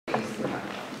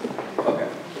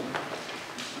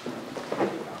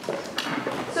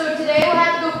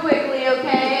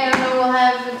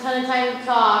ton of time to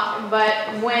talk, but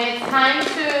when it's time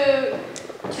to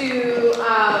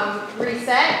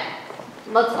reset,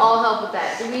 let's all help with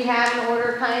that. Do we have an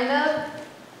order, kind of?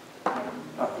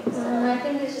 I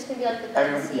think there's just gonna be like the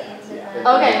bed scenes and then.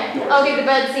 Okay, the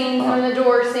bed scenes and the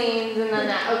door scenes and then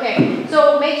that. Okay,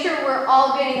 so make sure we're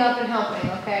all getting up and helping,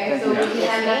 okay? So we can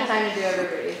have enough time to do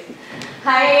everybody's.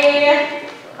 Hi.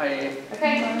 Hi.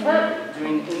 Okay,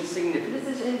 Doing Insignificance.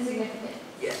 this is Insignificant.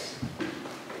 Yes.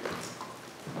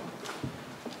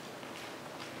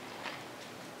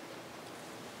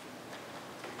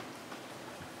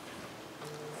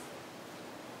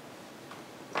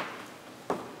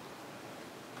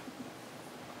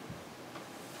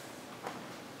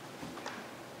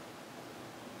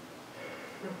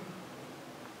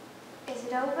 Is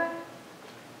it over? I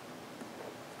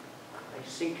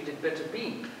think it had better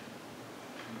be.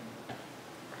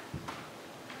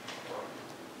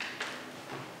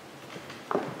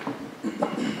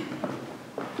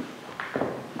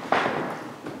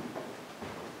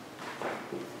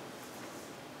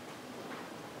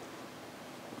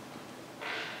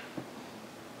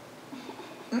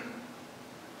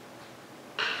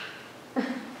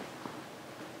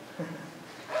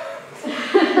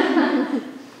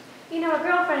 You know, a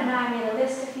girlfriend and I made a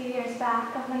list a few years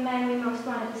back of the men we most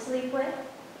wanted to sleep with.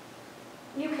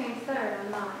 You came third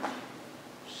on mine.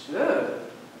 Sir.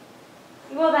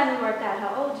 Well, then we worked out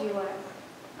how old you were.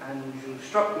 And you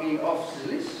struck me off the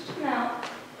list. No.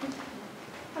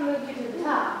 I moved you to the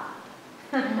top.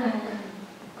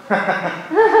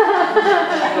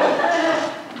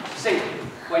 Thank you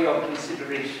for your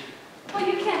consideration. Well,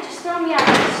 you can't just throw me out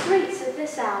on the streets at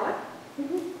this hour.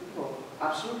 Oh,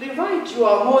 absolutely right. You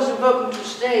are more than welcome to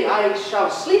stay. I shall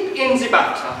sleep in the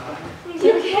bathtub.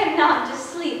 You cannot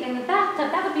just sleep in the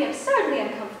bathtub. That would be absurdly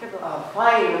uncomfortable. A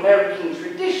fine American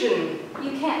tradition.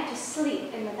 You can't just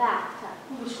sleep in the bathtub.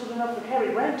 It was good enough for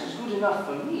Cary Grant is good enough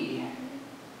for me.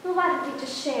 Well, why don't we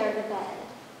just share the bed?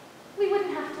 We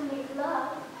wouldn't have to make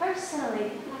love.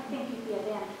 Personally, I think you'd be a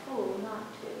damn fool not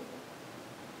to.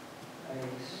 I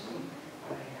think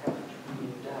I have to be a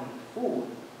damn fool.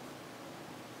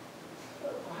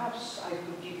 Perhaps I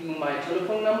could give you my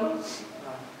telephone number?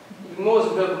 You'd be more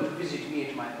than welcome to visit me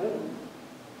at my home.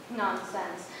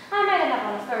 Nonsense. I might end up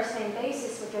on a first-name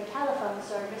basis with your telephone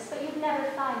service, but you'd never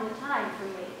find the time for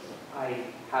me. I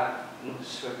have no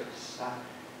service.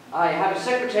 I have a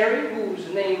secretary whose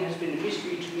name has been a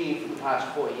mystery to me for the past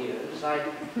 4 years. I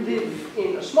live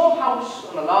in a small house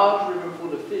on a large river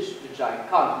full of fish which I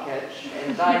can't catch,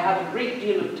 and I have a great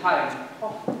deal of time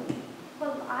off.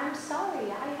 Well, I'm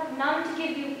sorry. I have none to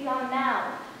give you beyond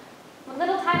now. The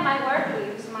little time my work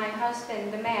leaves, my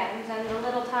husband demands, and the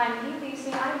little time he leaves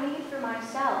me, I need for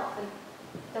myself. And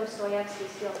Dostoevsky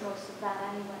steals most of that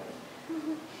anyway.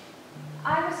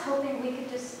 I was hoping we could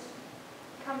just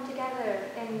come together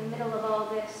in the middle of all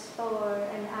this for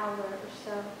an hour or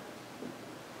so.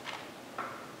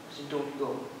 So don't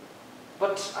go.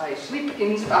 But I sleep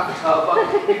in the bathtub.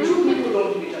 If two people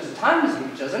don't give each other time, they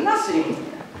give each other nothing.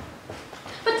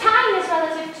 But time is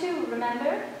relative too,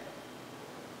 remember?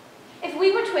 If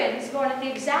we were twins, born at the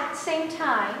exact same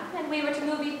time, and we were to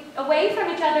move away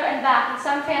from each other and back at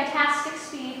some fantastic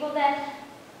speed, well then,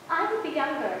 I would be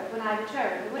younger when I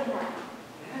returned, wouldn't I?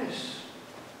 Yes,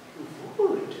 you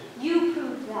would. You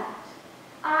proved that.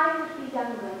 I would be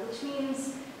younger, which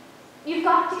means you've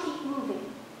got to keep moving.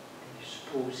 I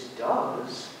suppose it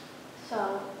does.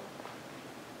 So,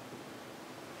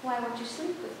 why won't you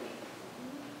sleep with me?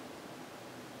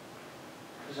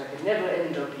 Because I could never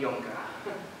end up younger.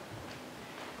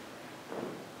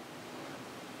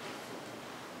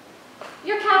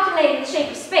 You're calculating the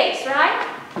shape of space, right?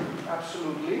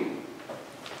 Absolutely.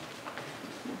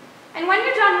 And when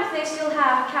you're done with this, you'll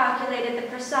have calculated the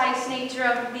precise nature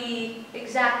of the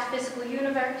exact physical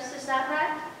universe, is that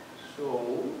right?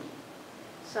 So?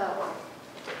 So,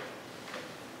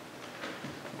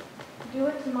 do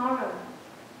it tomorrow.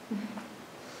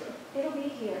 It'll be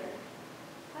here.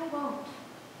 I won't.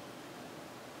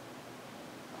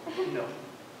 No.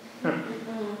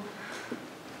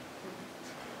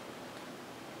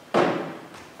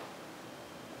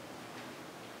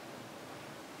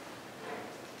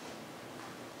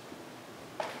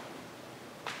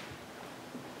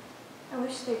 I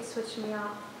wish they'd switch me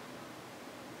off.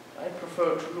 I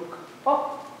prefer to look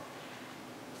up.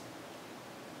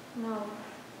 No.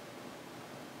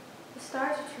 The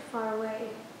stars are too far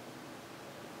away.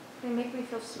 They make me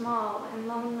feel small and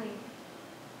lonely.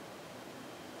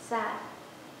 Sad.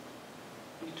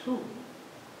 Me too.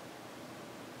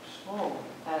 Small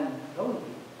and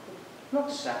lonely. Not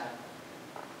sad.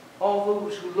 all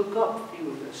those who look up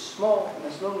feel as small and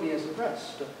as lonely as the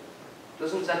rest.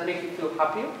 Doesn't that make you feel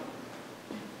happier?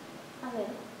 A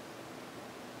little.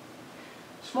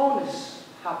 Smallness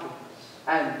happens,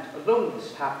 and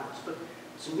aloneness happens, but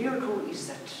the miracle is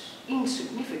that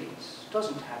insignificance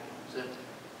doesn't happen. The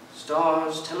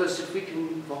stars tell us that we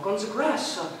can walk on the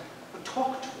grass, or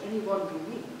talk to anyone we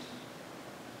meet.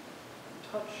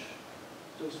 Touch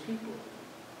those people,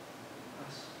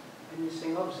 us,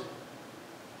 anything of them.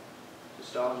 The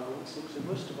stars won't think the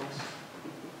worst of us,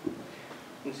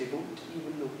 and they won't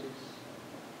even notice.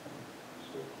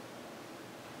 So,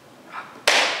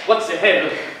 what's the hell?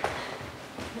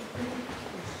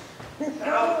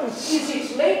 Is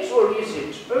it late or is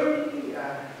it early?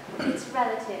 It's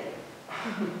relative.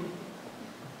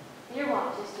 Your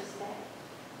watch is just there.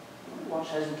 My watch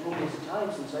hasn't told me the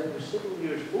time since I was 7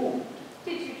 years old.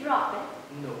 Did you drop it?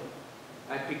 No.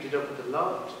 I picked it up with a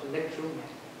large electromagnet.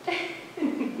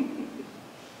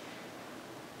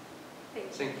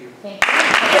 Thank you. Thank you.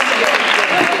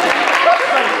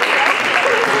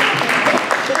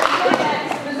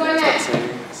 Who's going next?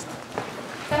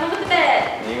 Someone with the bed.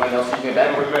 Anyone else using a bed?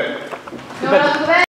 No one else with the bed?